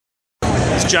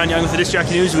It's John Young with the Disc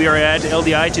Jockey News. We are at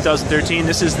LDI 2013.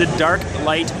 This is the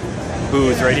Darklight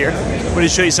booth right here. I'm going to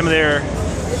show you some of their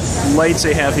lights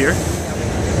they have here.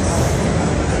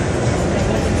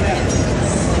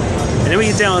 And then we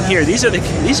get down here. These are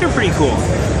pretty cool.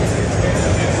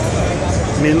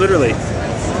 I mean, literally,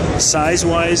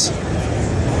 size-wise,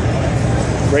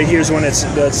 right here's one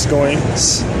that's going.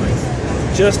 It's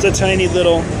just a tiny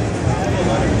little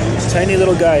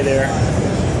guy there.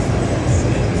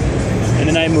 And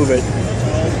then I move it.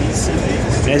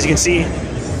 And as you can see,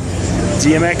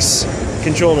 DMX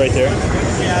control right there.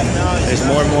 There's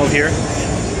more and more here.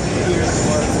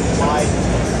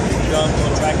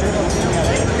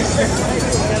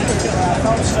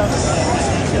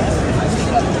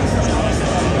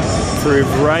 For a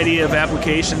variety of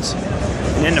applications.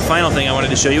 And then the final thing I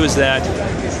wanted to show you is that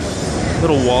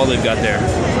little wall they've got there.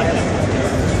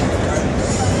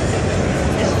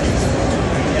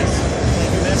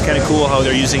 It's kind of cool how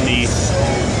they're using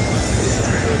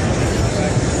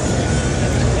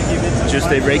just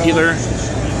a regular,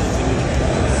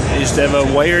 they just have a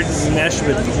wired mesh,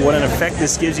 but what an effect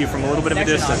this gives you from a little bit of a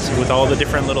distance with all the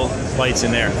different little lights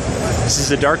in there. This is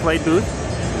the Darklight booth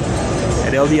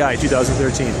at LDI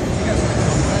 2013.